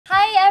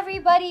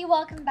everybody,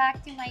 welcome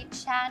back to my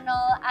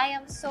channel. I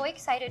am so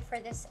excited for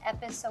this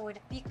episode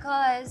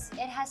because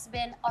it has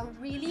been a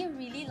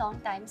really long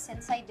time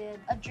since I did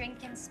a drink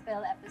and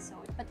spill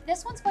episode. But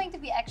this one's going to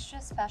be extra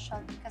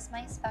special because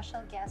my special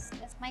guest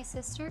is my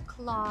sister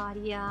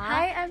Claudia.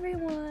 Hi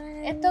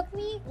everyone! It took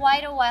me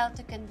quite a while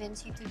to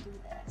convince you to do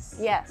this.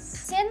 Yes.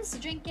 Since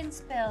drink and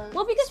spill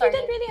Well, because started,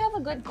 we didn't really have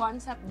a good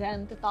concept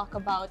then to talk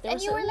about. There and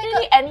was you were like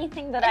really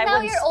anything that I now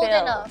would you're spill. old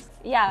enough.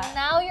 Yeah.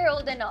 Now you're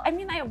old enough. I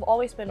mean, I've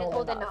always been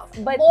old enough.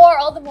 But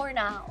all the more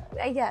now.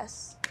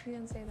 yes. You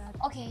didn't say that.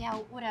 Okay, yeah,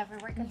 whatever.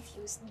 We're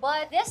confused.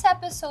 But this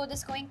episode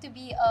is going to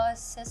be a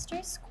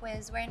sisters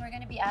quiz wherein we're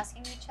going to be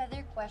asking each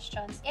other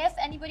questions. If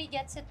anybody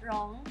gets it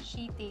wrong,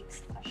 she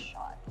takes a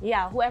shot.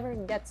 Yeah, whoever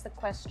gets the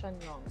question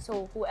wrong.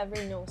 So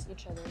whoever knows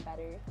each other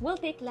better will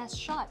take less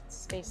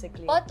shots,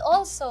 basically. But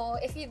also,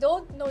 if you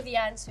don't know the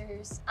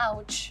answers,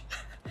 ouch.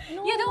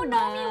 No, you don't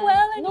know me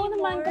well anymore. No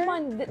naman, come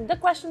on. The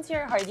questions here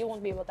are hard. You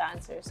won't be able to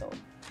answer, so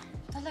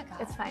Talaga?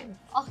 it's fine.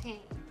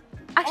 Okay.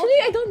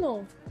 Actually, I don't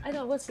know.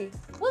 We'll see.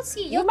 We'll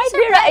see. You might be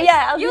right.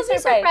 Yeah, You'll be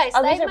surprised.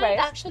 I'll be I surprised. might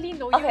actually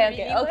know you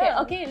really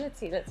well. Okay. Let's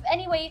see.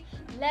 Anyway,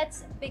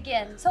 let's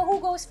begin. So who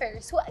goes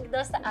first? Who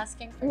does the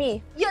asking first?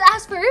 Me. You'll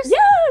ask first?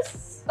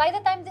 Yes! By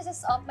the time this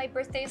is up, my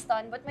birthday is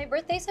done. But my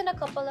birthday's in a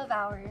couple of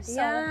hours. So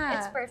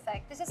it's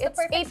perfect. This is the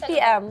perfect 8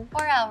 p.m.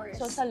 4 hours.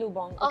 So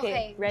Salubong.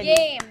 Okay, ready.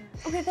 game.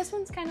 Okay, this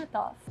one's kind of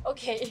tough.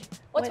 Okay.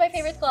 What's my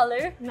favorite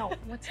color? No,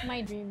 what's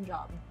my dream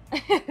job?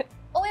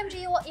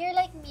 OMG, you're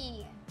like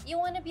me. You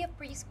want to be a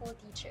preschool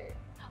teacher.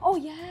 Oh,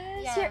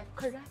 yes. Yeah. You're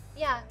correct.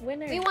 Yeah.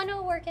 Winner. We want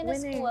to work in a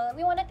school.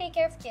 We want to take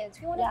care of kids.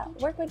 We want to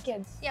teach. Work with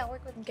kids. Yeah,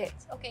 work with Okay.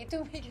 kids. Okay,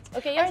 2 minutes.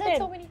 Okay, your I said turn.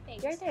 so many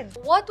things. Your turn.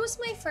 What was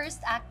my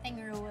first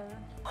acting role?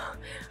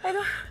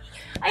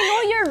 I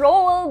know your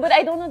role, but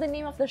I don't know the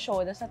name of the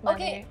show. Does that matter?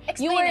 Okay,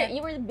 explain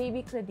You were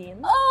baby Claudine.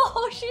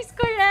 Oh, she's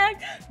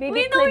correct. Baby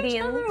We know each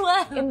Claudine other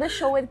well. in the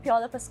show with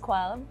Piola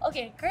Pascual.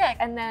 Okay,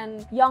 correct. And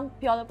then young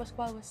Piola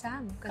Pascual was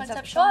Sam.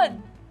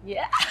 Concepcion.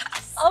 Yes.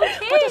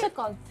 Okay. What is it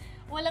called?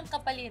 Walang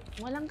Kapalit.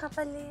 Walang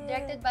Kapalit.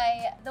 Directed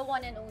by the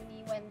one and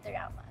only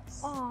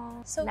Wenderamas.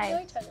 Oh, So we know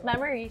each other.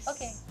 Memories.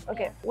 Okay.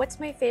 Okay. Yeah. What's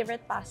my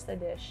favorite pasta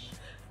dish?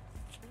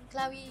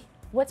 Chloe.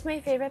 What's my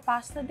favorite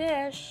pasta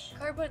dish?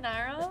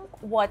 Carbonara?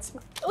 Wait,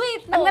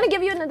 no. I'm gonna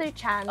give you another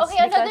chance. Okay,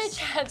 another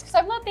chance because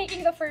I'm not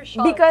taking the first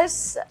shot.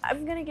 Because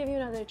I'm gonna give you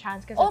another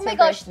chance because oh it's my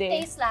your gosh,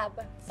 birthday. Taste Lab.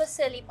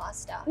 Fusilli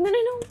pasta. No.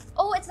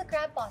 Oh, it's the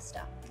crab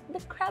pasta. The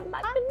crab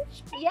mac and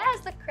cheese.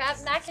 Yes, the crab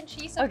mac and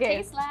cheese of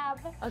Okay. Taste Lab.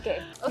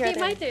 Okay. Okay,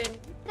 my turn.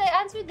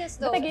 I answered this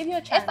though. But I gave you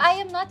a chance. If I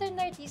am not an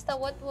artista,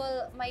 what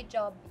will my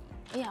job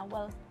be? Yeah,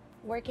 well,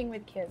 working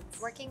with kids.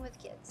 Working with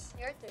kids.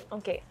 Your turn.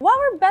 Okay. Wow,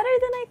 we're better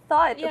than I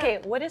thought. Yeah. Okay,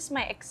 what is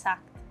my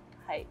exact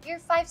height? You're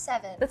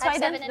 5'7". That's why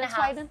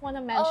I didn't want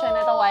to mention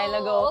it a while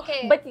ago. Oh,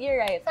 okay. But you're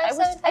right.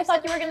 5'7", I thought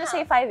you were gonna 5'7"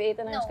 say 5'8",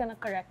 and I was No. gonna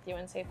correct you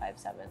and say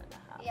 5'7" and a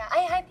half. Yeah,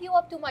 I hype you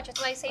up too much. That's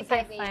why I say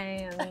Okay,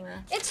 5'8".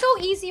 fine. It's so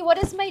easy. What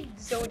is my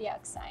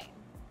zodiac sign?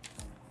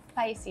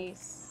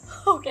 Pisces.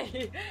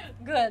 Okay,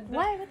 good.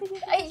 Why? What did you?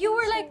 You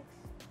were like,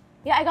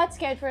 Yeah, I got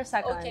scared for a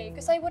second. okay,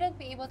 because I wouldn't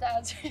be able to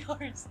answer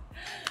yours.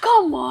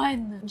 Come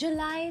on!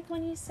 July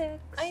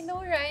 26. I know,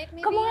 right?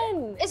 Maybe. Come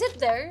on! Is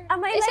it there? Am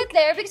I Is like- it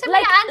there? Because I'm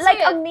like gonna answer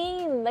like it. a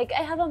main. Like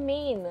I have a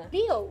main.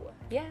 Leo.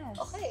 Yes.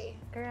 Okay.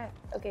 Correct.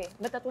 Okay,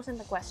 but that wasn't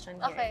the question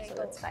here, Okay, so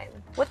go. that's fine.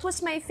 What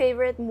was my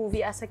favorite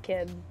movie as a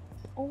kid?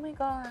 Oh my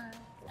god.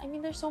 I mean,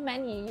 there's so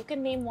many. You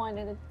can name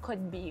one and it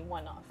could be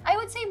one of. I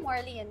would say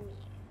Marley and Me.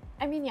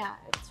 I mean, yeah,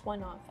 it's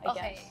one of, I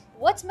Okay. guess.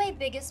 What's my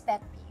biggest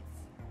pet peeve?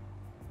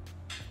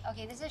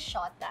 Okay, this is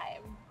shot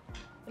time.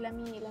 Let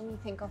me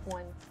think of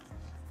one.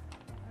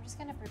 I'm just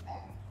gonna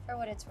prepare for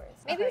what it's worth.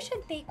 Maybe we Okay.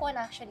 should take one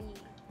actually.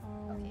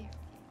 Okay.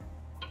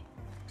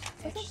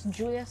 What is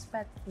Julia's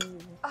pet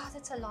peeve? Ah,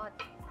 that's a lot.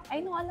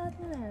 I know a lot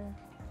na.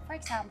 For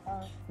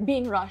example.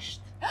 Being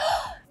rushed.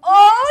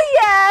 Oh,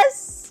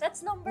 yes! That's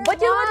number But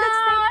one. you know what, let's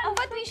take-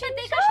 But we should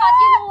take a shot.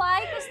 You know why?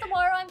 Because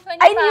tomorrow I'm 25.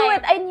 I knew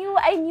it!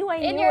 I knew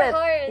In it. your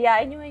heart. Yeah,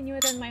 I knew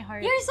it in my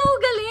heart. You're so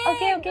galing!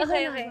 Okay, go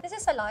na. This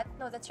is a lot?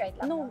 No, that's right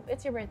lang. No,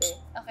 it's your birthday.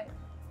 Okay.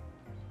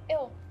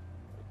 Ew.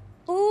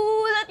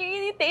 Ooh, that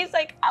really tastes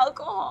like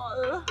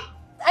alcohol.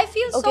 I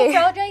feel so Okay.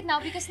 proud right now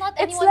because not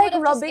It's anyone like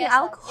would have just rubbing guessed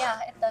alcohol. that.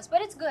 Yeah, it does.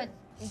 But it's good.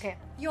 Okay.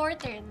 Your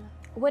turn.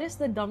 What is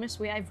the dumbest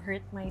way I've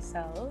hurt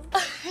myself?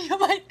 You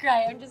might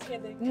cry. I'm just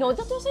kidding. No,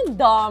 that wasn't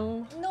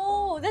dumb.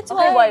 No, that's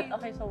Okay, why. what?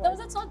 Okay, so No, what?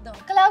 that's not dumb.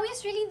 Kalawi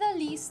is really the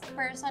least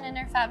person in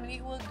her family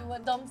who will do a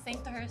dumb thing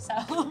to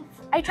herself.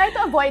 I try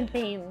to avoid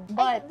pain,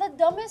 but The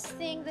dumbest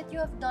thing that you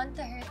have done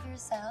to hurt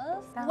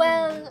yourself? Dumb.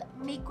 Well,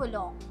 may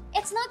kulong.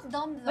 It's not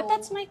dumb though. but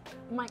that's my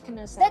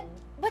mechanism.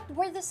 But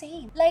we're the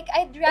same. Like,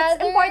 I'd rather...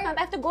 It's important.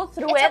 I have to go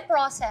through It's it. a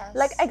process.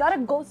 Like, I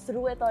gotta go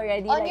through it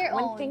already. On like, your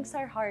when own. things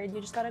are hard,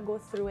 you just gotta go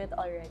through it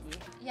already.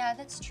 Yeah,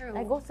 that's true.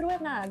 I go through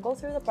it na. Go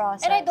through the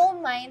process. But I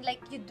don't mind, like,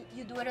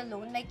 you do it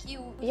alone. Like,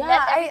 you Yeah,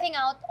 let everything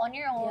out on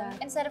your own Yeah.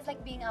 instead of, like,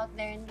 being out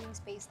there and being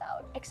spaced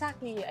out.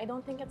 Exactly. I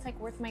don't think it's like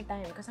worth my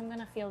time because I'm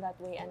gonna feel that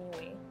way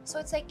anyway. So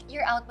it's like,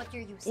 you're out but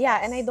you're useless.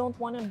 Yeah, and I don't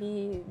want to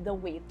be the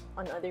weight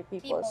on other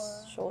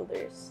people's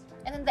shoulders.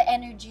 And then the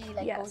energy,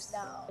 like, Yes. goes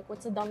down. Like,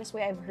 what's the dumbest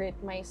way I've hurt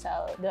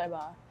myself?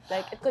 Diba?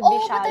 Like, it could be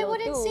Oh, shallow but I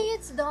wouldn't too. say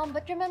it's dumb.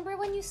 But remember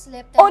when you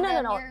slipped Oh, and no,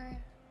 then no. you're...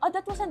 Oh,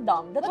 that wasn't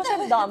dumb. That What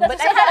wasn't the- dumb. that But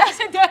was I an had,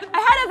 accident.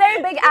 I had a very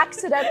big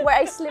accident where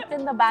I slipped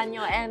in the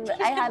banyo and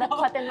I had a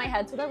cut in my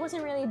head. So that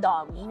wasn't really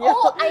dumb.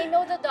 Oh, I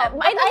know the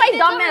dumb. I know my did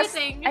dumbest.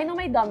 everything. I know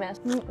my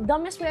dumbest.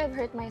 Dumbest way I've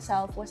hurt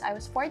myself was I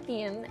was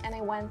 14 and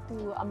I went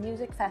to a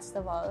music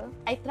festival.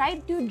 I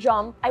tried to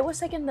jump. I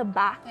was like in the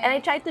back and I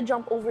tried to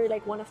jump over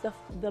like one of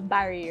the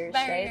barriers,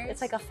 right? It's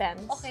like a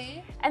fence.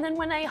 Okay. And then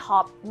when I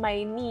hopped,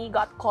 my knee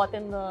got caught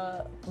in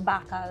the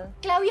bakal.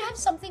 Clau, you have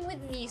something with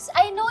knees.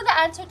 I know the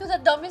answer to the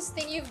dumbest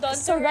thing you've done.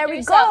 So to there hurt we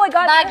yourself. go. I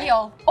got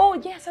Baguio. Oh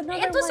yes,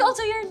 another It was one.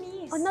 also your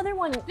knees. Another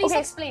one. Please okay.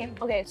 explain.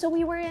 Okay, so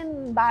we were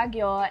in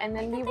Baguio and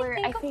then we were,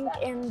 I think,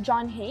 in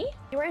John Hay.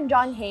 We were in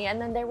John Hay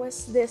and then there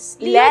was this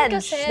Leon ledge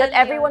kasi, that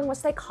Leon. everyone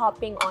was like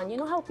hopping on. You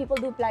know how people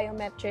do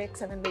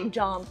plyometrics and then they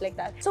jump like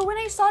that. So when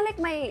I saw like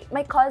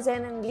my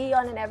cousin and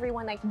Leon and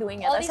everyone like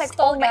doing it, All I was these like,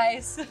 tall oh my,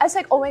 guys. I was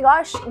like, oh my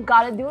gosh,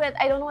 gotta do it.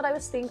 I don't know what I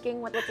was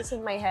thinking, what was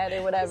in my head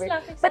or whatever. Just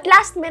laughing so But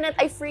last minute,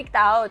 I freaked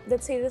out.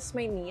 Let's say this is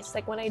my knees.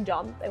 Like when I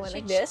jumped, I went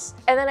like this.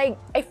 And then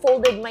I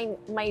folded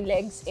my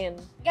legs in.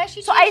 Guys,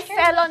 she So I changed her-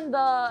 fell on the,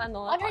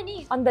 on her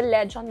knees. on the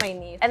ledge on my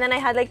knees. And then I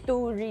had like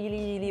two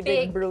really, really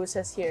big Big.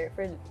 bruises here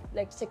for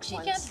like 6 She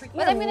months. can't breathe.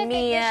 But I'm gonna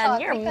take the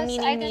shot You're because mean,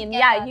 I didn't mean. get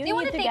Yeah, that. you They need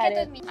wanna to take get it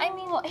it. with me. I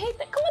mean, Hey,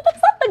 come on,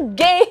 that's not the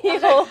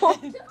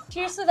game.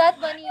 cheers to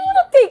that, bunny. You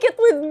wanna take it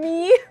with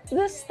me?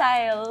 This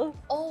style.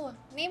 Oh,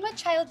 name a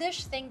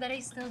childish thing that I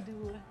still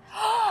do.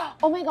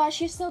 Oh my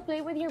gosh, you still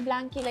play with your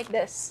blankie like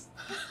this.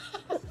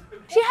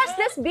 She has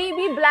this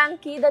baby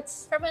blankie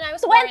that's From when I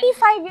was born.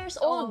 25 years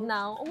old Oh.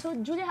 now. So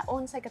Julia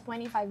owns like a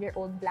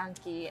 25-year-old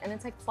blankie and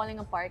it's like falling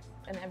apart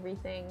and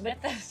everything. But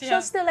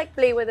she'll still like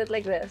play with it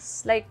like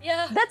this. Like,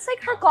 Yeah. that's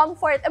like her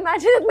comfort.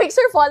 Imagine it makes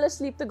her fall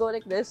asleep to go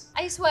like this.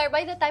 I swear,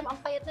 by the time ang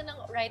payat na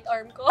ng right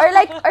arm ko. Or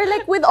like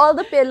with all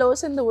the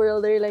pillows in the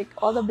world or like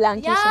all the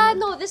blankies. Yeah, in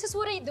the... no, this is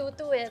what I do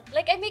to it.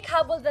 Like, I make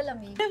habol de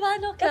lamig. Diba,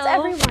 no, That's Clau?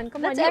 everyone.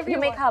 Come That's on, you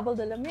everyone. make habol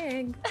de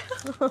lamig.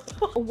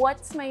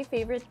 What's my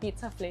favorite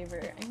pizza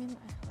flavor? I mean,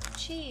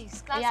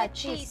 Cheese. Classic Yeah,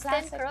 cheese. cheese, Thin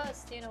classic.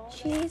 crust, you know.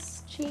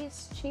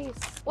 cheese.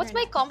 What's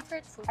my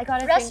comfort food? I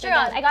gotta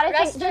Restaurant. think again. I gotta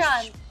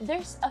Restaurant. think.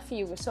 There's a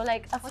few. So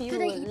like a What few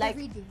could I eat like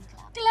every day,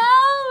 Clau?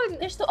 Clown!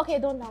 there's two. Okay,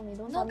 don't tell me.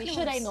 Don't No tell me.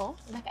 Should I clues. know?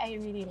 Like I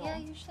really know. Yeah,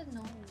 you should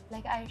know.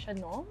 Like I should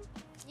know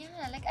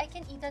Yeah, like I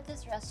can eat at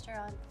this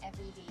restaurant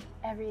every day.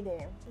 every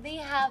day. They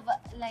have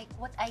like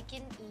what I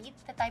can eat,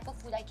 the type of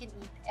food I can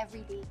eat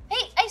every day.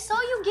 Hey, I saw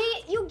you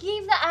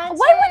gave the answer.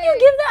 Why would you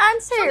give the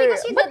answer? So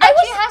because you but did that, I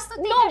was she has to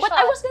take no, a but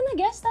shot. I was gonna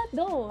guess that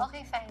though.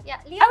 Okay, fine.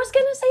 Yeah, I was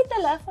gonna say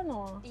telefono.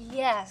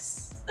 Yes.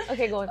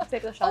 Okay, go on.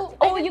 Take the shot. Oh,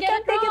 I didn't you get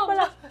can't it take it wrong.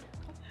 pala.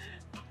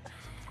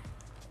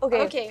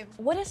 Okay. Okay.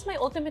 What is my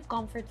ultimate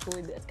comfort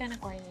food? It's kind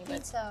of corny,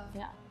 but Pizza.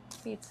 yeah,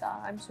 pizza.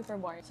 I'm super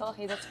bored. So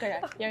okay, that's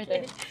correct. Your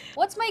turn.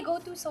 What's my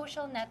go-to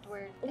social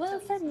network? It's Well,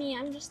 so for easy. me,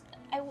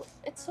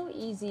 it's so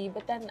easy,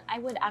 but then I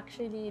would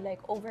actually, like,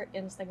 over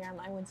Instagram,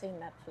 I would say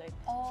Netflix.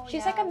 Oh,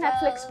 She's yeah, like a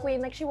Netflix well,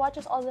 queen. Like, she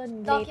watches all the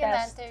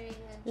documentary.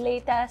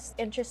 latest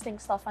interesting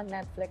stuff on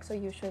Netflix. So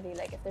usually,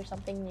 like, if there's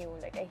something new,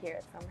 like, I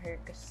hear it from her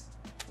because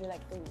we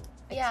like to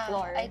Yeah,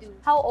 explore. I do.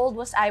 How old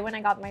was I when I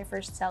got my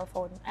first cell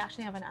phone? I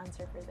actually have an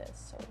answer for this,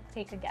 so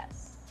take a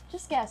guess.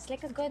 Just guess,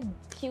 like a good,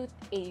 cute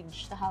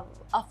age to have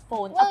a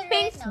phone. Well, a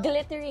pink, right now-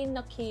 glittery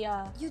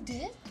Nokia. You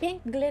did? Pink,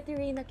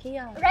 glittery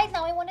Nokia. Right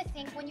now, I want to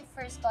think when you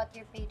first got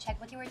your paycheck,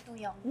 but you were too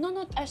young. No,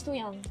 I was too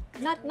young.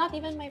 Not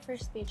even my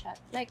first paycheck.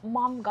 Like,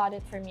 mom got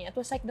it for me. It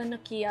was like the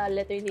Nokia,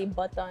 literally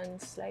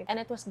buttons, like, and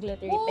it was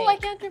glittery Oh, pink. I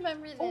can't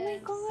remember this. Oh my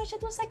gosh,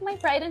 it was like my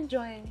pride and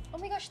joy. Oh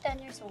my gosh,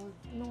 10 years old.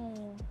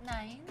 No,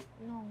 9?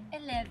 no,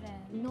 11?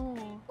 no.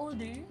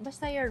 Older?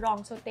 Basta you're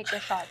wrong, so take the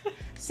shot.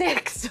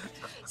 6.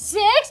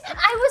 6?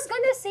 I was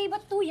gonna say,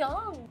 but too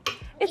young.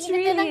 It's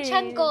Init na ng really...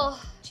 tiyan ko.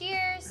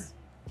 Cheers!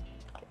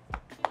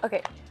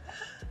 Okay.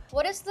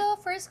 What is the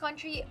first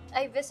country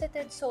I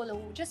visited solo,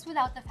 just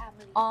without the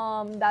family?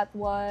 That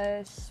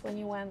was when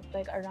you went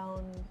like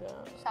around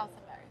South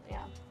America.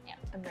 yeah,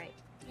 I'm right.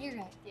 You're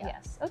right, yeah.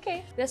 Yes.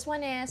 Okay. This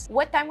one is,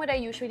 what time would I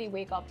usually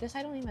wake up? This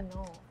I don't even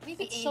know.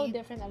 Maybe It's so 8,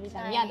 different every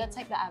time. 9. Yeah, that's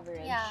like the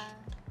average. Yeah.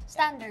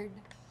 Standard.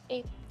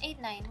 8.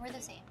 8, 9, we're the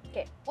same.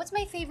 Okay. What's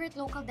my favorite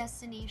local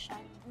destination?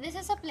 This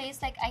is a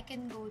place like I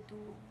can go to,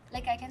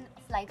 like I can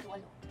fly to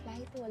alone. Fly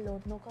to a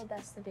local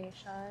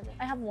destination.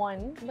 I have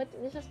one, but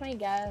this is my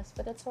guess.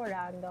 But it's so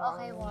random.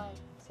 Okay, one.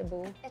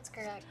 Cebu. It's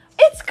correct.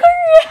 It's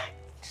correct!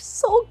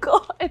 So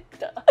good!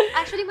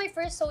 Actually, my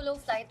first solo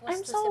flight was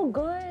I'm to so Cebu.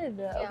 good.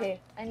 Okay,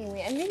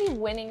 anyway, I'm really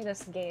winning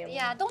this game.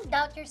 Yeah, don't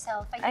doubt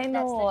yourself. I I think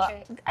know.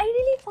 that's the trick. I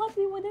really thought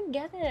we wouldn't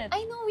get it.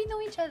 I know, we know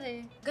each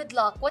other. Good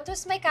luck. What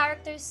was my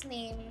character's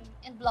name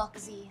in Block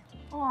Z?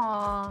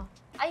 Aww.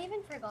 I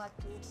even forgot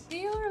to. Do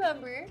you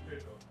remember?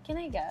 Can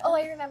I guess? Oh,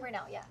 I remember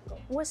now. Yeah, go.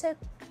 Was it...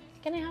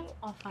 Can I have...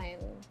 Oh, fine.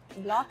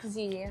 Block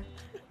Z. It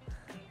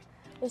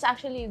was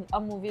actually a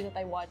movie that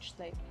I watched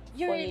like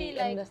You fully really in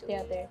like the to.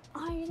 theater.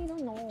 Oh, I really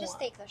don't know. Just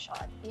take the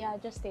shot. Yeah,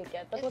 just take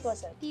it. But It's what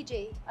was it?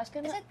 PJ. I was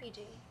gonna... Is it PJ?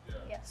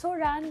 Yeah. So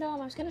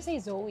random. I was gonna say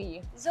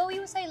Zoe. Zoe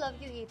was I Love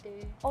You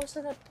Hater. Oh,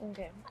 so that...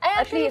 Okay. I At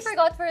actually least-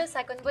 forgot for a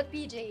second, but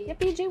PJ. Yeah,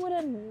 PJ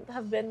wouldn't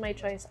have been my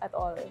choice at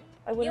all.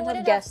 I You wouldn't have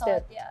wouldn't guessed thought,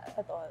 it Yeah.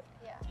 at all.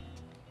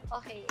 Yeah.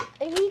 Okay.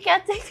 I really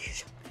can't take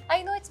this.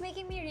 I know it's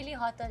making me really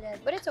hot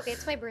already, but it's okay.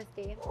 It's my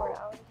birthday. 4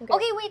 hours. Okay.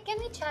 Okay, wait. Can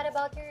we chat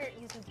about your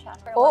YouTube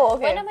channel? For a Oh, while?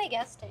 okay. When am I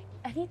guesting?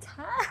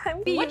 Anytime.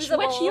 Be Which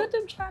usable.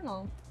 YouTube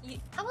channel?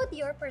 How about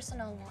your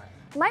personal one?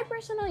 My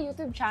personal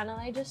YouTube channel,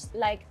 I just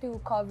like to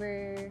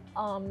cover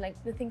like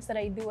the things that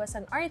I do as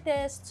an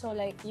artist. So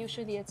like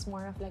usually it's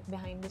more of like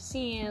behind the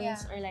scenes Yeah.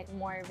 or like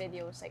more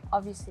videos like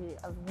obviously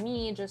of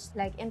me just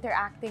like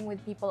interacting with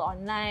people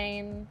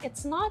online.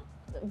 It's not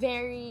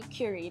very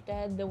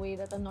curated the way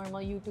that a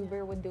normal YouTuber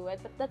would do it,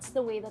 but that's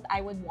the way that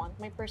I would want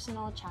my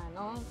personal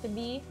channel to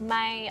be.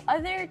 My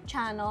other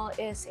channel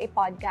is a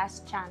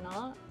podcast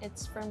channel.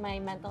 It's for my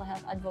mental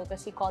health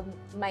advocacy called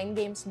Mind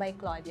Games by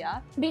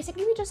Claudia.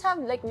 Basically, we just have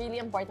like really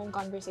important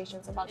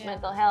conversations about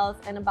mental health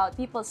and about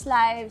people's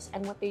lives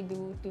and what they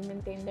do to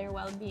maintain their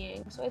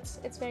well-being. So it's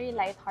very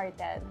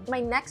lighthearted. My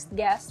next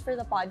guest for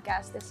the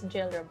podcast is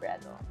Jill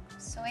Barretto.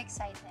 So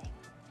exciting.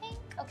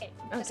 Okay,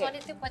 just Okay.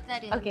 wanted to put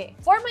that in. Okay.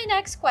 For my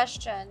next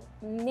question,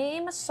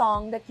 Name a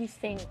song that you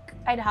think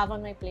I'd have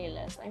on my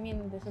playlist. I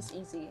mean, this is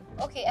easy.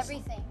 okay,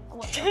 everything.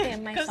 Okay,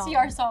 my Because song.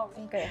 your song.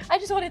 Okay. I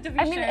just wanted to be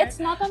I mean, sure. it's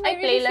not on my I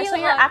really playlist, feel so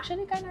you're hot.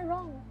 actually kind of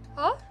wrong.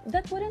 Huh?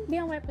 That wouldn't be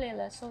on my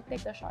playlist, so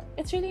take the shot.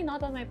 It's really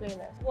not on my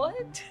playlist.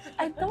 What?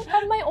 I don't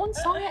have my own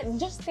song yet.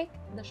 Just take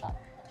the shot.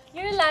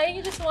 You're lying.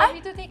 You just want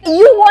me to take a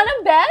You wanna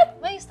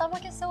bet? My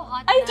stomach is so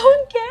hot. I now.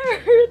 don't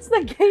care. It's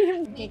the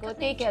game. Okay, go Make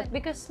take it. it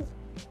because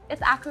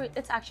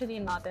it's actually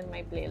not in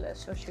my playlist,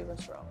 so she was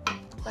wrong.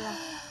 Wala.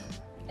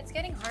 It's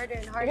getting harder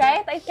and harder.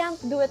 Right? I can't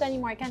do it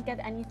anymore. I can't get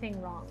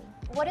anything wrong.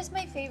 What is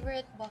my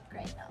favorite book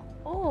right now?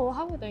 Oh,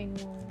 how would I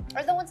know?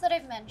 Or the ones that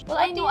I've mentioned? Well,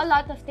 What I do know you- a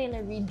lot of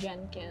Taylor Reid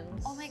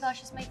Jenkins. Oh my gosh,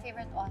 she's my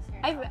favorite author.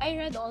 I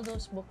read all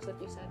those books that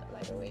you said,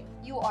 by the way.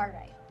 You are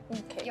right.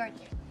 Okay. Your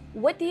turn.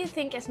 What do you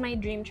think is my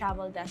dream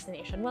travel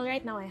destination? Well,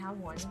 right now I have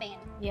one. Spain.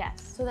 Yes.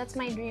 So that's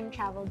my dream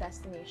travel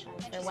destination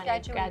And for she's when I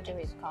graduating.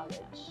 graduate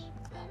college.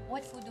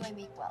 What food do I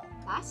make well?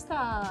 Pasta.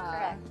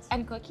 Correct.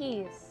 And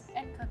cookies.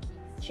 And cookies.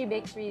 She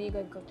bakes really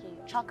good cookies.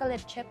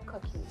 Chocolate chip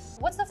cookies.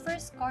 What's the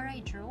first car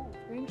I drove?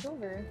 Range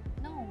Rover.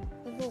 No.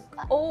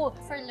 Oh,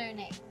 For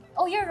learning.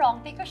 Oh, you're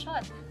wrong. Take a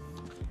shot.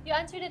 You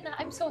answered it na.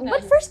 I'm so good.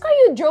 but first car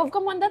you drove,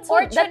 come on, that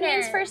Fortuner.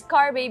 means first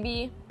car,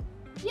 baby.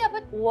 Yeah,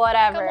 but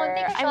Whatever. Come on,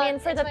 take a I shot. mean,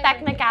 for It's the my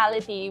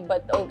technicality,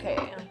 but okay.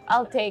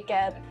 I'll take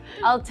it.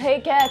 I'll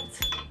take it.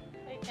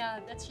 yeah,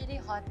 that's really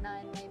hot na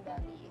in my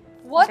belly.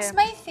 What's Okay.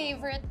 my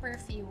favorite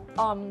perfume?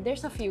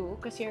 There's a few,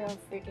 because you're a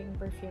freaking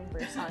perfume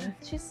person.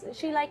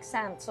 She likes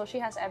scent, so she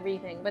has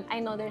everything. But I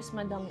know there's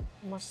Madame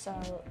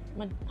Moselle.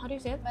 How do you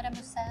say it?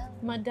 Mademoiselle.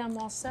 Madame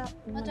Moselle.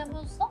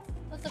 Mademoiselle?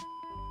 What's the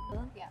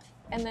Yeah.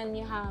 And then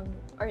you have,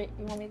 or you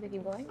want me to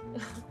keep going?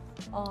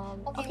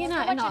 Okay,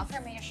 na, too much enough.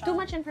 information. Too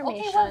much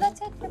information. Okay, well,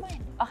 that's it for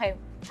mine. Okay,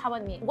 how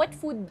about me? What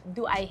food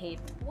do I hate?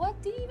 What?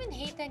 Do you even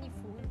hate any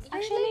food?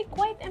 Actually,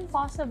 quite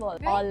impossible.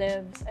 Right?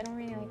 Olives. I don't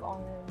really like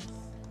olives.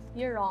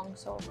 You're wrong,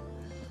 so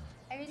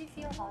I really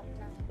feel hot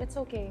now. it's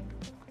okay.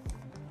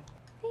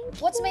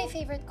 What's my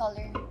favorite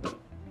color?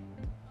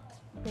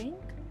 Pink?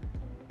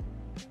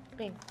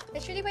 Pink.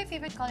 It's really my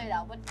favorite color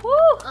now, but Woo!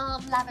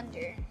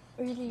 lavender.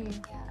 Really?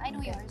 Yeah, I know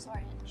Okay. yours,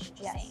 orange. Just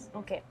Yes. saying.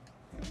 Okay.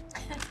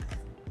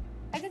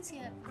 I can see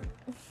it.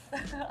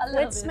 A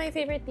little What's bit. my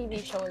favorite TV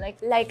show?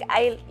 Like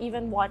I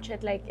even watch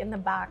it like in the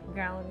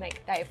background,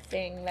 like type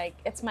thing. Like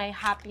it's my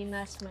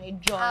happiness, my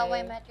joy. How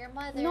I Met Your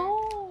Mother.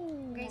 No.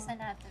 Grey's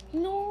Anatomy.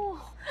 No.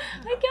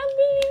 I can't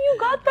believe you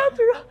got that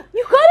wrong.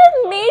 You got it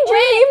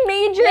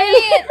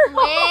majorly.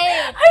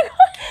 Wait. I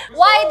got,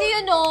 Why do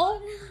you know?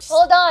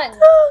 Hold on.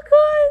 oh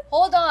god.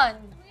 Hold on.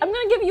 I'm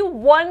gonna give you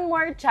one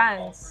more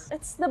chance.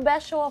 It's the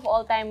best show of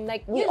all time.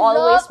 Like we You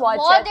always love watch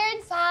Modern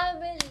it.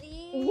 Family.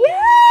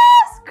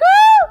 Yes,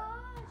 girl.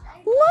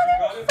 Modern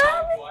Got it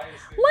Family.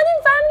 twice. Modern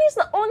Family is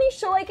the only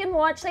show I can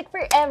watch like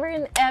forever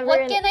and ever. What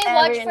and can I ever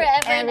watch and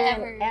forever and ever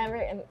ever? and ever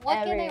and What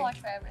ever. can I watch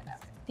forever and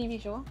ever? TV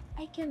show?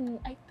 I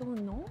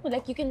don't know.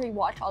 Like you can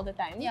rewatch all the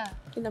time. Yeah.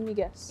 Okay, let me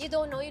guess. You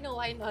don't know, you know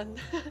why none.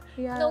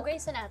 Yeah. No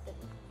Grey's Anatomy.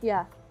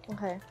 Yeah.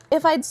 Okay.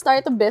 If I'd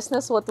start a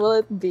business, what will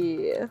it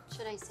be?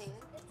 Should I say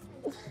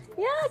it?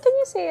 Yeah, can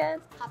you say it?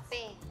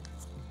 Cafe.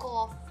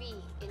 Coffee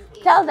in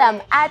English. Tell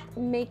them at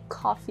Make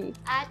Coffee.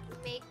 At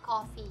Make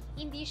Coffee.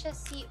 Hindi siya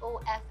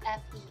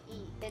C-O-F-F-E-E.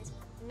 It's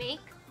Make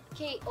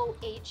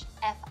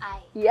K-O-H-F-I.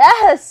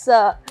 Yes!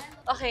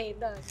 Okay,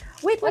 done.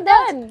 Wait, we're What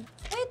else? done.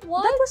 Wait,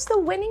 what? That was the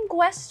winning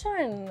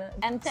question.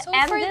 And to So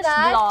end for this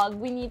that, vlog,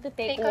 we need to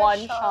take a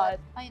one shot.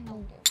 I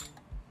know.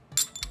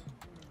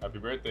 Happy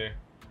birthday.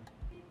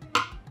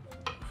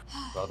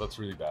 Wow, that's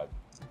really bad.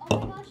 Oh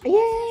my gosh, Yay! this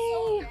is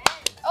so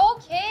red.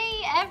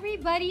 Okay,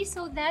 everybody,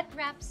 so that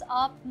wraps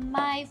up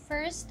my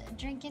first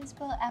Drink and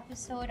Spill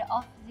episode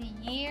of the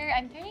year.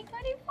 I'm turning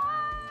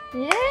 25!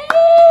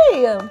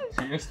 Yay!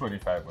 She is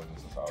 25 when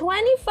this is out.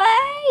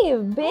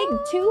 25! Big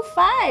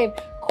 25!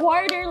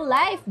 Quarter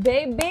life,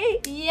 baby!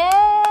 Yay!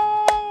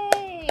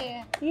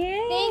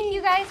 Yay! Thank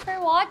you guys for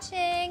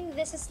watching.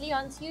 This is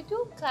Leon's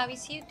YouTube,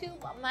 Chloe's YouTube,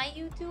 my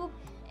YouTube,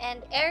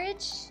 and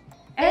Erich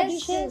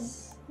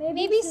is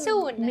maybe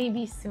soon.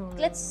 Maybe soon.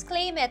 Let's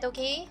claim it,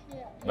 okay?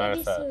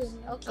 Maybe Manifest.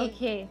 soon. Okay.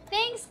 Okay.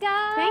 Thanks,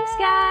 guys. Thanks,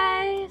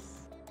 guys.